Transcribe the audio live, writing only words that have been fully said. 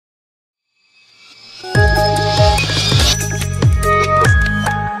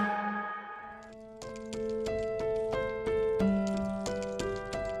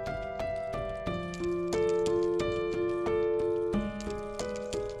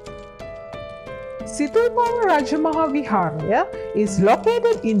Sithulpawwa Raja Maha Viharaya is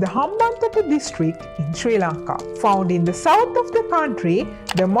located in the Hambantota District in Sri Lanka. Found in the south of the country,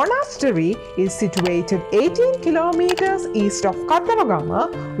 the monastery is situated 18 kilometers east of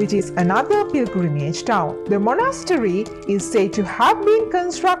Kataragama, which is another pilgrimage town. The monastery is said to have been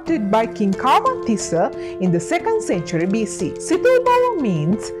constructed by King Kavantissa in the 2nd century BC. Sithulpawwa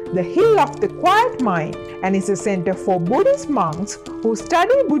means the hill of the quiet mind and is a center for Buddhist monks who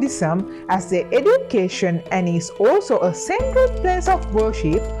study Buddhism as their education, and is also a central place of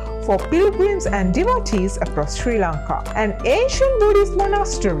worship for pilgrims and devotees across Sri Lanka. An ancient Buddhist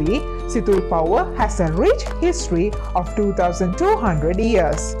monastery, Sithulpawwa has a rich history of 2,200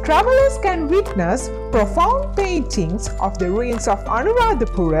 years. Travelers can witness profound paintings of the ruins of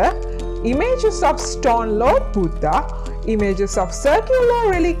Anuradhapura, images of stone Lord Buddha, images of circular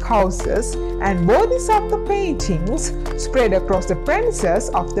relic houses, and bodhisattva paintings spread across the premises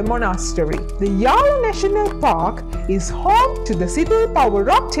of the monastery. The Yala National Park is home to the Sithulpawwa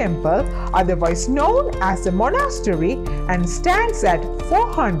Rock Temple, otherwise known as the monastery, and stands at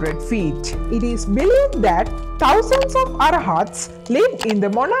 400 feet. It is believed that thousands of arahats lived in the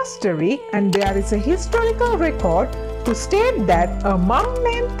monastery, and there is a historical record to state that a monk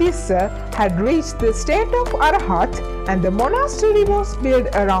named Tissa had reached the state of arahat, and the monastery was built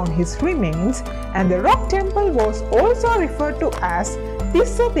around his remains, and the rock temple was also referred to as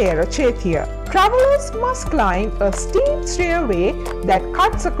Tissa Thera Chaitya. Travelers must climb a steep stairway that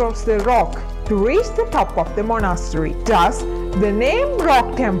cuts across the rock to reach the top of the monastery. Thus, the name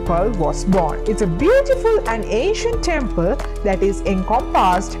Rock Temple was born. It's a beautiful and ancient temple that is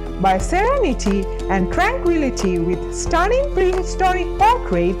encompassed by serenity and tranquility with stunning prehistoric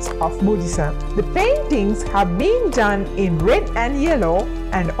portraits of Buddhism. The paintings have been done in red and yellow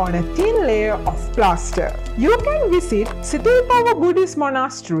and on a thin layer of plaster. You can visit Sithulpawwa Buddhist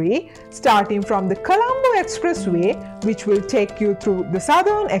Monastery starting from the Colombo Expressway, which will take you through the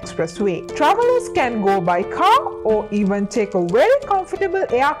Southern Expressway. Travelers can go by car or even take a very comfortable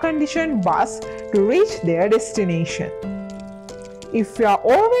air-conditioned bus to reach their destination. If you are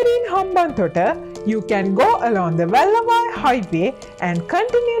already in Hambantota, you can go along the Vallawai Highway and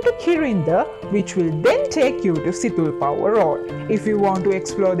continue to Kirinda, which will then take you to Sithulpawwa Road. If you want to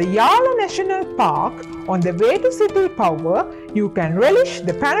explore the Yala National Park on the way to Sithulpawwa, you can relish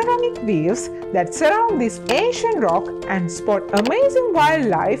the panoramic views that surround this ancient rock and spot amazing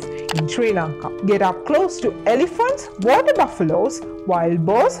wildlife in Sri Lanka. Get up close to elephants, water buffaloes, wild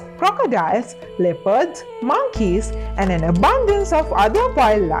boars, crocodiles, leopards, monkeys, and an abundance of other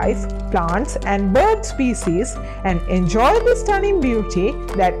wildlife, plants, and bird species, and enjoy the stunning beauty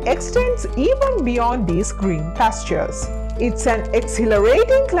that extends even beyond these green pastures. It's an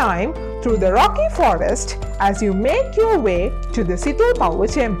exhilarating climb through the rocky forest as you make your way to the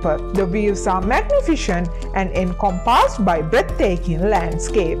Sithulpawwa temple. The views are magnificent and encompassed by breathtaking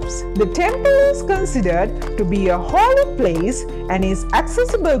landscapes. The temple is considered to be a holy place and is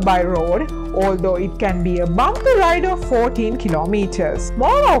accessible by road, although it can be a bumpy ride of 14 kilometers.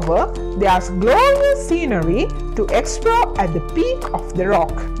 Moreover, there's glorious scenery to explore at the peak of the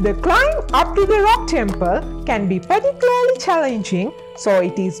rock. The climb up to the rock temple can be particularly challenging, so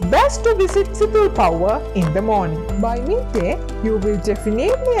it is best to visit Sithulpawwa in the morning. By midday, you will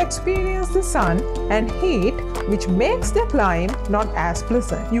definitely experience the sun and heat, which makes the climb not as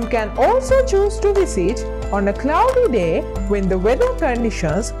pleasant. You can also choose to visit on a cloudy day when the weather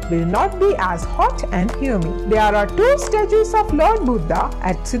conditions will not be as hot and humid. There are two statues of Lord Buddha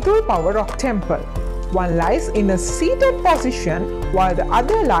at Sithulpawwa Rock Temple. One lies in a seated position while the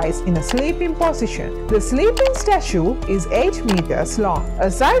other lies in a sleeping position. The sleeping statue is 8 meters long.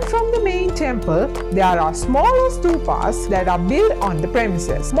 Aside from the main temple, there are smaller stupas that are built on the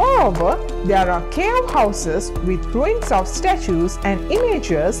premises. Moreover, there are cave houses with ruins of statues and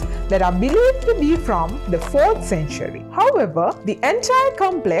images that are believed to be from the 4th century. However, the entire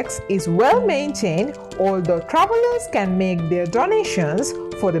complex is well maintained, although travelers can make their donations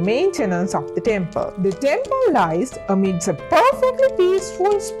for the maintenance of the temple. The temple lies amidst a perfectly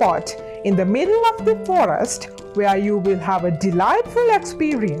peaceful spot in the middle of the forest, where you will have a delightful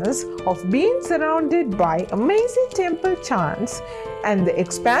experience of being surrounded by amazing temple chants and the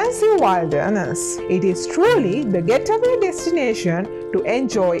expansive wilderness. It is truly the getaway destination to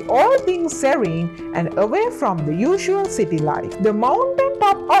enjoy all things serene and away from the usual city life. The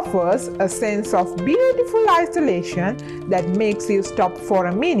mountaintop offers a sense of beautiful isolation that makes you stop for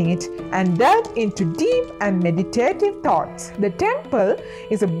a minute and delve into deep and meditative thoughts. The temple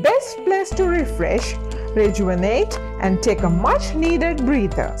is the best place to refresh, rejuvenate, and take a much needed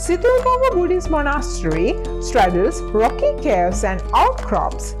breather. Sithulpawwa Buddhist Monastery straddles rocky caves and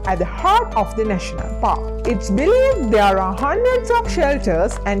outcrops at the heart of the national park. It's believed there are hundreds of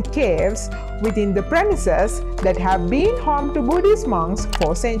shelters and caves within the premises that have been home to Buddhist monks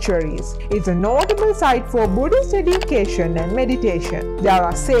for centuries. It's a notable site for Buddhist education and meditation. There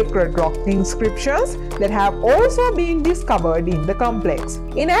are sacred rock inscriptions that have also been discovered in the complex.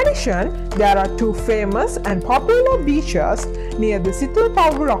 In addition, there are two famous and popular beaches near the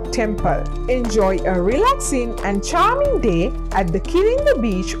Sithulpawwa Rock Temple. Enjoy a relaxing and charming day at the Kiringa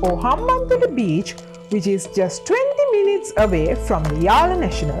Beach or Hambantota Beach, which is just 20 minutes away from the Yala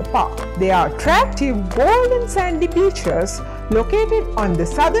National Park. They are attractive golden sandy beaches located on the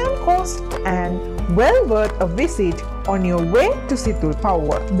southern coast and well worth a visit on your way to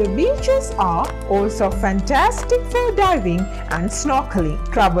Sithulpawwa. The beaches are also fantastic for diving and snorkeling.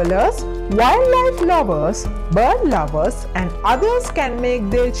 Travelers, wildlife lovers, bird lovers and others can make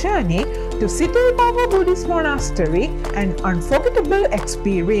their journey to Sithulpawwa Buddhist Monastery an unforgettable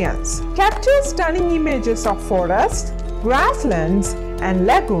experience. Capture stunning images of forests, grasslands and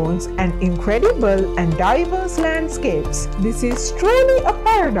lagoons and incredible and diverse landscapes. This is truly a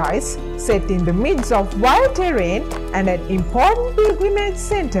paradise set in the midst of wild terrain and an important pilgrimage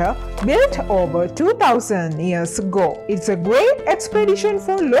center built over 2000 years ago. It's a great expedition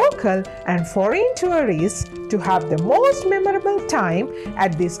for local and foreign tourists to have the most memorable time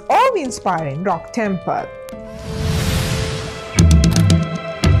at this awe-inspiring rock temple.